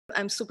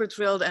I'm super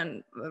thrilled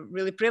and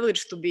really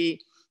privileged to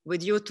be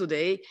with you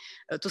today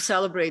to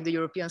celebrate the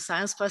European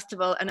Science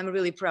Festival. And I'm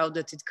really proud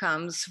that it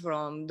comes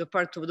from the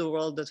part of the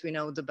world that we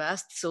know the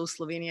best. So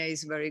Slovenia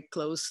is very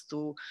close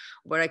to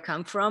where I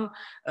come from.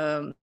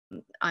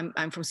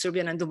 I'm from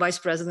Serbia and I'm the vice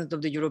president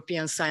of the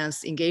European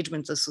Science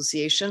Engagement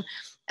Association.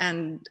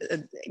 And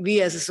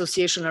we as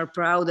association are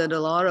proud that a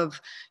lot of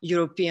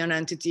European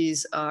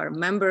entities are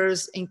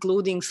members,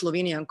 including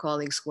Slovenian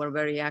colleagues who are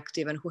very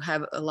active and who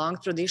have a long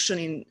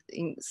tradition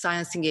in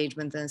science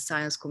engagement and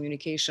science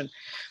communication.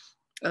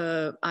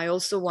 I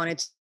also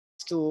wanted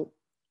to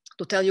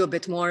tell you a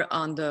bit more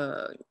on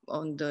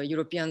the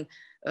European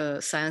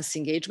Science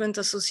Engagement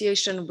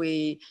Association.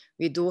 We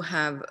do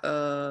have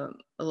a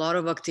lot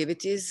of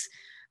activities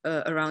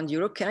around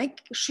Europe. Can I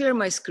share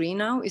my screen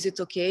now? Is it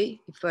okay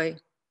if I,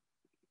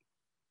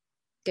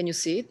 can you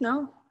see it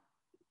now?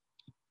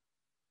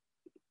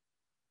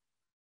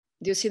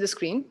 Do you see the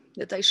screen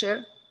that I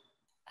share?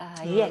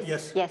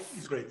 Yes,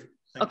 it's great.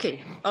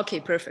 Okay, okay,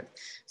 perfect.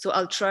 So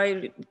I'll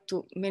try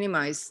to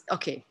minimize.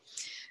 Okay,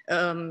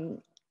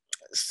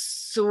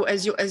 so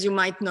as you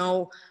might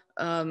know,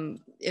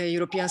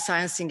 European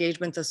Science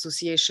Engagement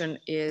Association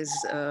is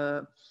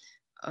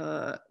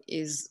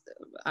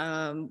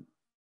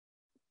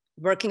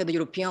working at the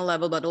European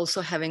level, but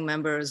also having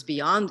members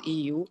beyond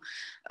EU.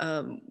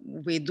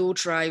 We do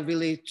try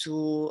really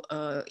to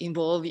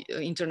involve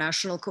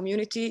international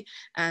community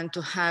and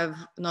to have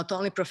not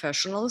only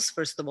professionals,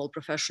 first of all,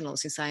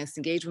 professionals in science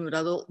engagement,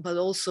 but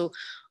also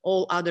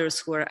all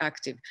others who are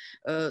active.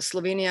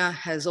 Slovenia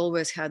has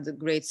always had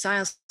great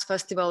science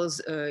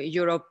festivals.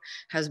 Europe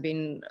has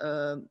been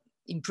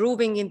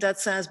improving in that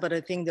sense, but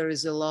I think there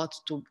is a lot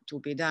to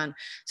be done.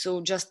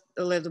 So just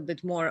a little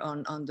bit more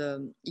on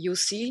the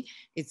UC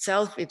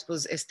itself. It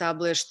was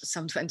established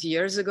some 20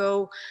 years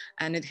ago,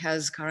 and it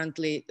has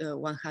currently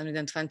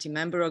 120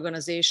 member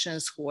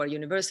organizations who are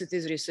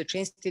universities, research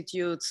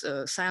institutes,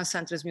 science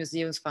centers,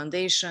 museums,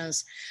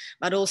 foundations,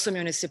 but also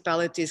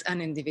municipalities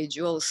and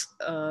individuals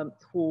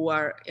who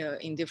are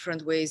in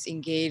different ways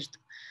engaged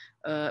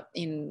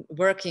in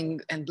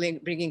working and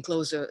bringing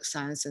closer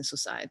science and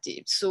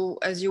society. So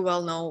as you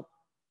well know,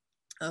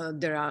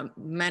 there are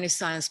many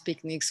science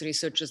picnics,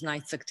 researchers'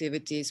 nights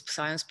activities,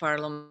 science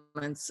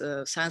parliaments,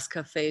 science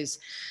cafes.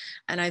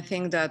 And I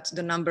think that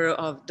the number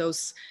of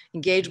those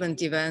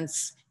engagement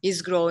events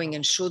is growing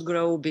and should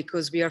grow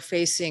because we are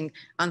facing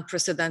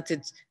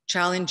unprecedented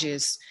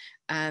challenges.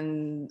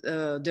 And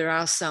there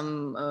are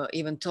some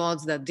even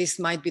thoughts that this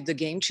might be the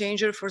game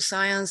changer for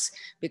science,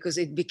 because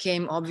it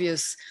became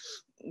obvious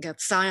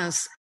that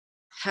science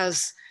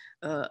has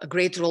a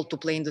great role to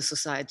play in the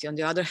society. On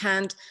the other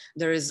hand,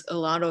 there is a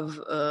lot of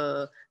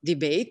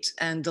debate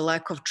and the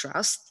lack of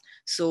trust.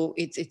 So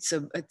it's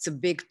a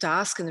big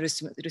task and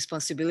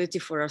responsibility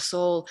for us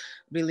all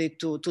really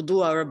to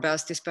do our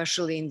best,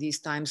 especially in these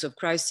times of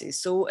crisis.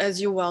 So as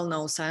you well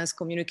know, science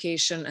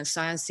communication and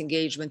science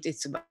engagement,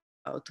 it's about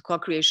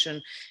co-creation.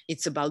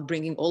 It's about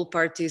bringing all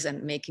parties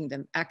and making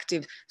them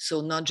active. So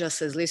not just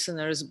as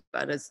listeners,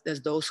 but as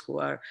those who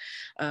are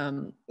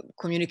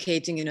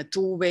communicating in a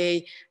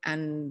two-way,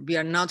 and we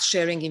are not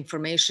sharing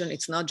information.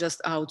 It's not just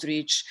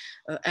outreach.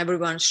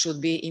 Everyone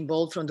should be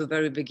involved from the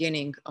very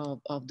beginning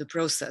of the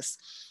process.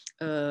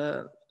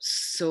 As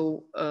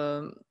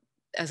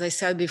I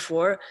said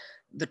before,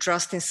 the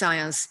trust in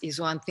science is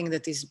one thing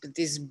that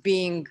is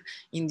being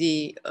in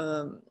the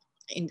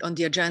on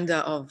the agenda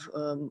of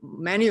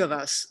many of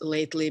us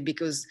lately,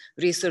 because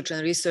research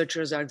and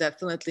researchers are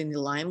definitely in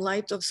the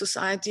limelight of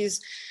societies.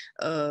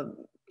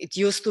 It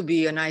used to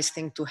be a nice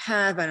thing to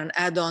have and an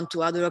add-on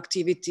to other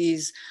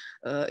activities.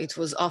 It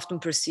was often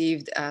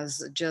perceived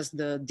as just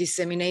the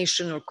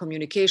dissemination or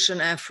communication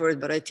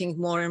effort, but I think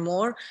more and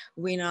more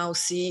we now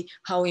see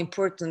how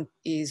important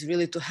it is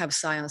really to have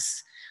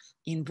science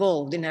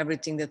involved in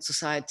everything that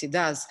society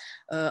does.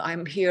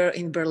 I'm here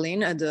in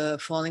Berlin at the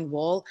Falling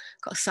Wall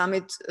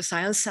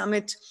Science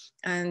Summit,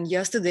 and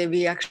yesterday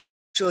we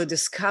actually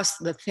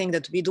discussed the thing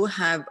that we do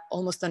have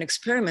almost an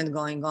experiment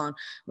going on,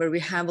 where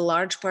we have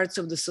large parts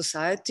of the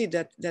society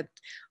that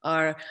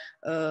are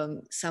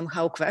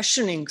somehow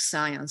questioning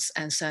science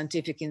and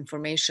scientific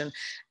information.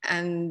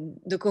 And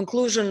the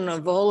conclusion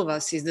of all of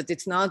us is that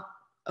it's not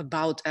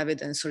about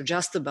evidence or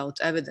just about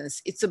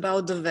evidence, it's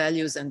about the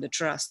values and the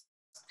trust.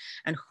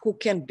 And who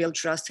can build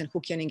trust and who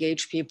can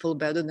engage people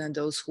better than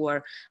those who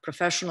are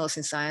professionals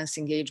in science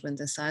engagement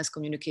and science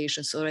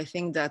communication. So I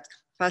think that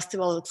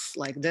festivals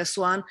like this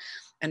one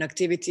and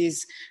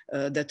activities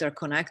that are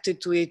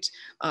connected to it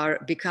are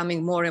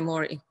becoming more and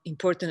more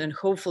important, and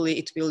hopefully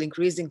it will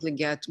increasingly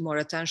get more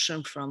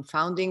attention from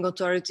founding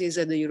authorities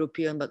at the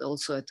European, but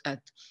also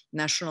at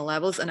national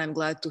levels. And I'm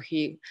glad to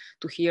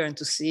hear and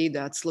to see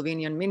that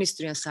Slovenian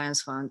Ministry and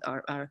Science Fund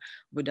are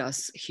with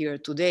us here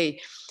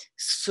today.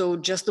 So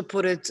just to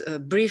put it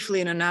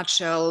briefly in a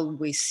nutshell,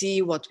 we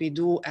see what we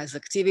do as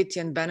activity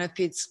and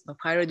benefits of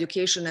higher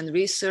education and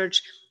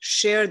research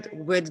shared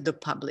with the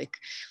public.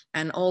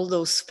 And all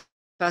those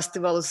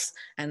festivals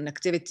and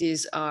activities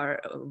are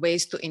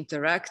ways to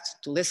interact,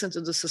 to listen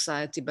to the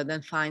society, but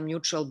then find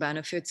mutual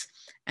benefits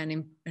and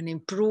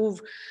improve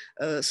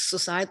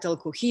societal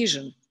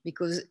cohesion,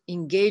 because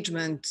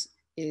engagement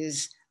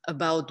is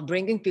about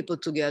bringing people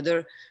together,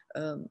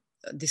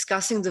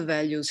 discussing the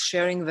values,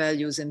 sharing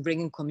values, and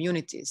bringing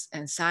communities.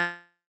 And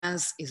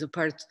science is a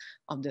part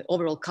of the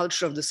overall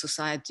culture of the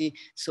society.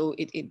 So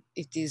it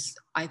is,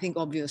 I think,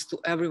 obvious to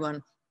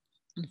everyone,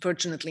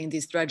 unfortunately, in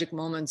these tragic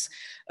moments,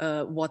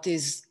 what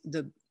is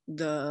the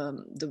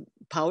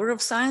power of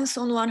science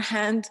on one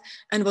hand,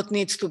 and what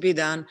needs to be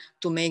done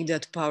to make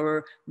that power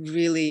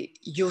really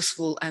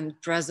useful and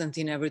present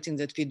in everything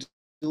that we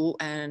do,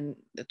 and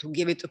to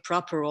give it a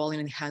proper role in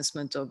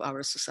enhancement of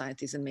our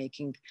societies and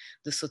making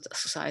the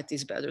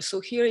societies better. So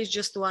here is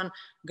just one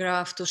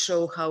graph to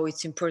show how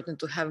it's important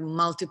to have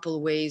multiple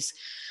ways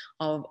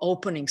of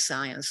opening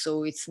science.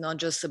 So it's not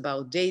just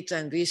about data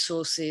and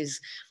resources,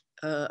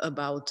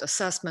 about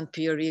assessment,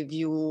 peer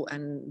review,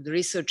 and the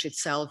research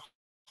itself.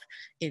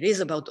 It is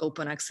about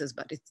open access,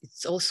 but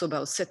it's also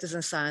about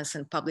citizen science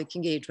and public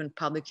engagement,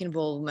 public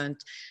involvement,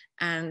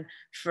 and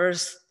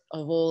first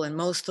of all, and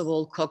most of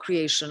all,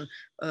 co-creation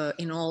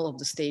in all of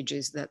the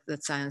stages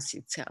that science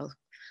itself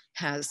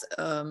has.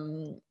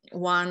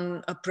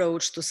 One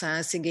approach to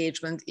science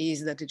engagement is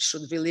that it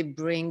should really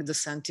bring the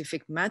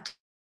scientific method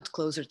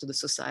closer to the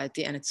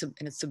society, and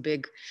it's a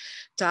big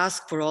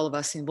task for all of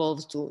us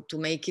involved to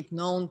make it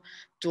known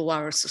to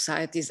our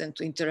societies and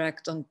to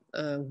interact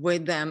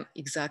with them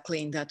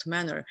exactly in that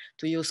manner,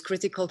 to use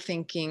critical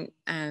thinking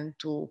and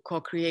to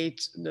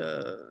co-create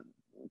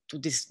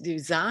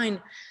design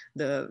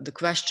the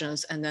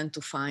questions, and then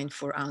to find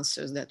for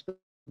answers that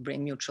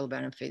bring mutual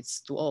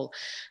benefits to all.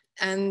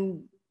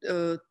 And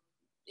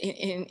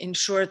in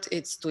short,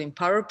 it's to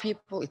empower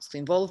people, it's to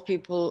involve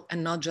people,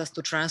 and not just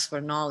to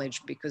transfer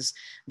knowledge, because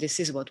this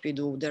is what we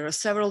do. There are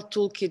several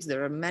toolkits.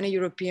 There are many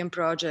European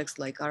projects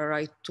like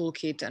RRI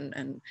Toolkit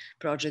and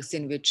projects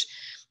in which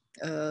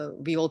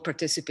we all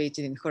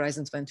participated in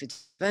Horizon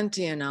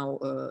 2020 and now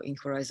in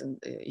Horizon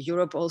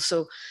Europe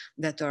also,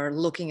 that are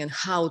looking at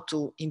how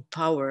to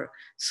empower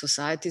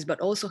societies,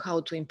 but also how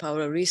to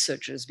empower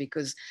researchers,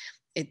 because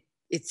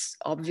it's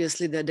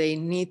obviously that they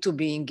need to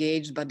be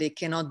engaged, but they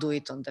cannot do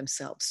it on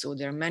themselves. So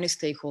there are many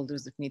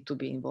stakeholders that need to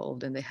be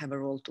involved, and they have a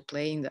role to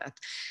play in that.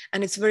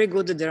 And it's very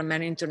good that there are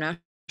many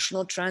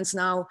international trends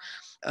now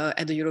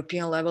at the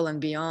European level and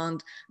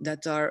beyond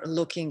that are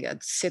looking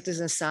at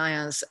citizen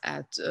science,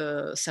 at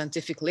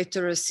scientific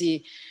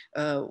literacy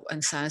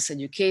and science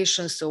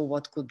education. So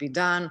what could be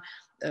done?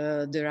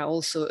 There are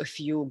also a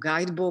few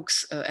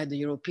guidebooks at the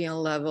European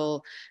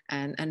level,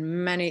 and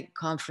many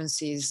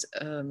conferences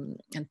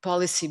and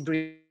policy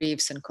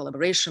briefs and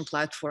collaboration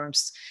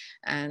platforms.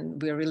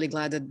 And we are really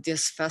glad that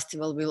this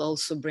festival will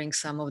also bring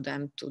some of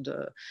them to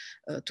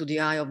the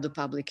eye of the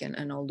public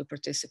and all the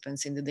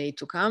participants in the day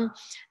to come.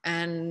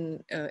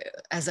 And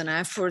as an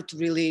effort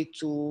really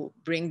to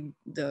bring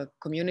the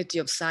community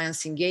of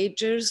science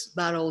engagers,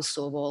 but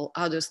also of all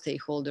other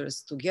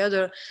stakeholders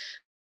together,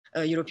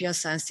 European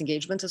Science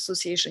Engagement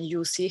Association,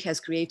 UC, has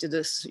created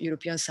this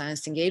European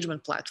Science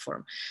Engagement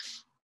Platform.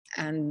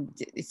 And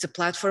it's a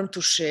platform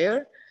to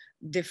share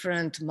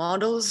different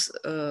models,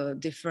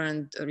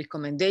 different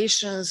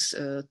recommendations,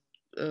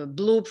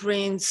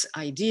 blueprints,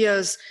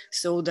 ideas,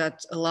 so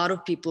that a lot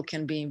of people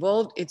can be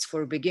involved. It's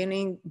for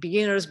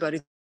beginners, but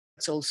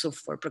it's also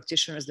for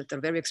practitioners that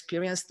are very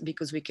experienced,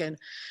 because we can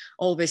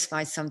always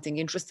find something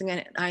interesting.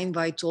 And I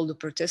invite all the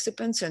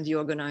participants and the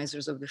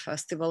organizers of the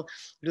festival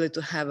really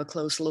to have a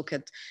close look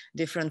at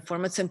different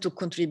formats and to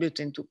contribute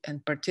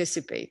and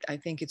participate. I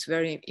think it's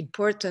very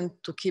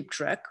important to keep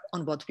track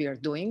on what we are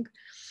doing,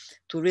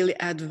 to really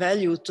add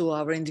value to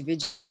our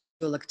individual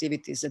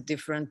activities at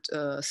different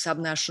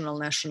subnational,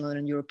 national,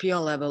 and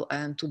European level,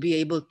 and to be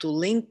able to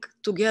link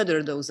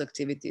together those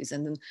activities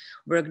and then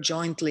work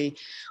jointly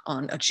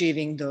on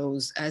achieving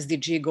those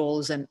SDG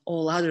goals and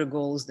all other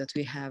goals that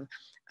we have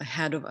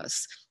ahead of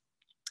us.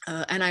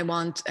 And I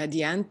want at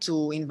the end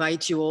to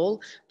invite you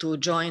all to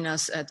join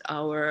us at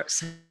our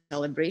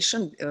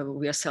celebration.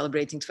 We are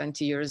celebrating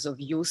 20 years of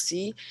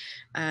UC,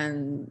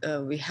 and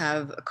we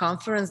have a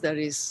conference that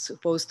is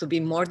supposed to be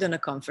more than a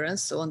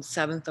conference. So on the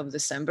 7th of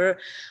December,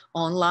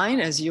 online,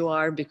 as you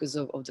are because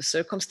of the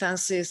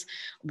circumstances,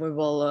 we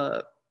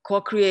will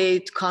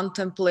co-create,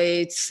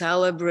 contemplate,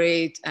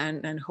 celebrate,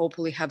 and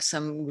hopefully have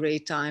some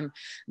great time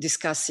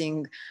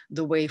discussing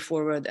the way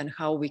forward and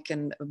how we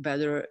can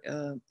better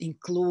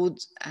include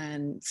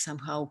and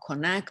somehow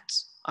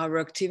connect our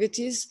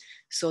activities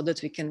so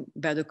that we can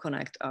better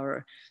connect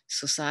our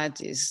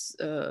societies.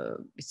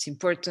 It's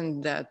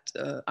important that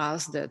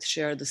us that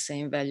share the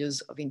same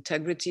values of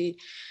integrity,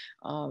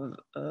 of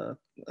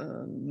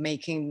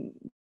making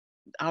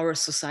our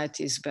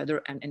societies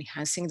better and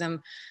enhancing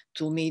them,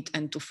 to meet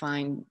and to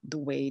find the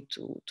way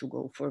to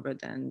go forward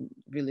and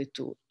really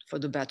for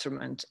the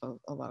betterment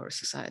of our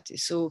society.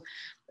 So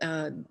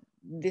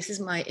this is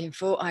my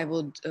info. I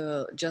would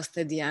just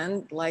at the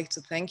end like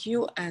to thank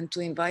you and to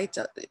invite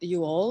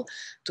you all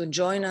to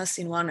join us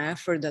in one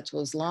effort that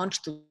was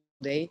launched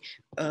today,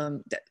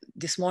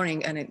 this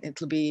morning, and it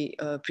will be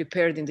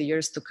prepared in the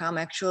years to come.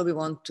 Actually, we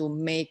want to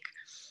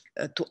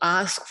to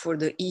ask for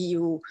the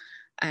EU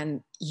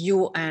and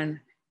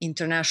UN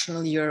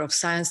International Year of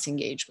Science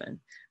Engagement.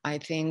 I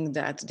think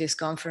that this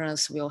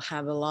conference will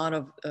have a lot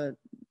of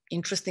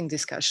interesting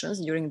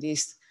discussions during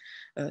these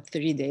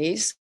 3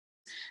 days,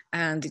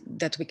 and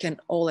that we can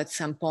all at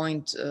some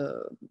point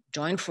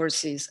join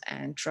forces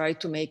and try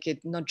to make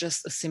it not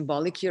just a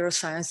symbolic year of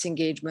science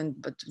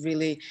engagement, but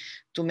really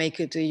to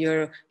make it a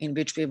year in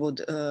which we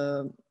would,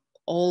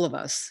 all of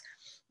us,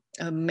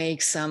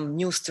 make some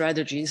new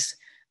strategies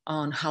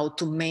on how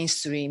to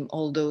mainstream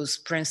all those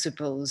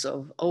principles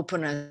of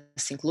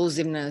openness,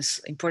 inclusiveness,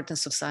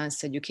 importance of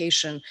science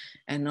education,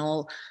 and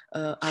all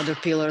other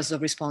pillars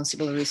of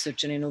responsible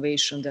research and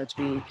innovation that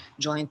we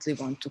jointly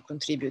want to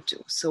contribute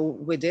to. So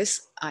with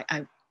this,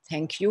 I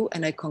thank you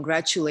and I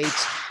congratulate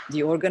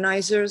the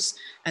organizers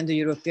and the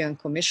European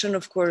Commission,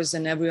 of course,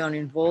 and everyone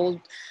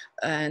involved.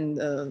 And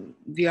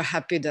we are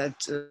happy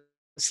that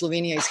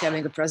Slovenia is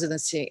having a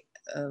presidency.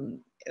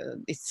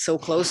 It's so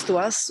close to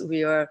us.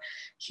 We are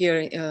here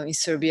in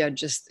Serbia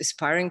just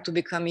aspiring to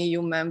become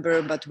EU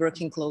member, but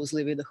working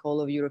closely with the whole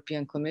of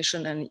European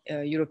Commission, and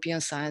European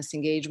Science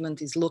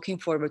Engagement is looking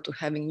forward to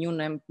having new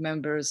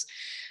members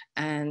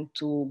and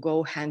to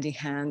go hand in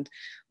hand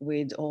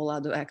with all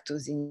other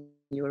actors in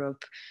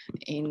Europe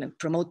in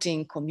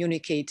promoting,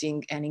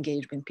 communicating, and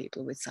engaging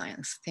people with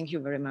science. Thank you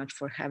very much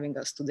for having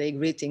us today.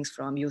 Greetings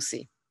from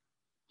UC.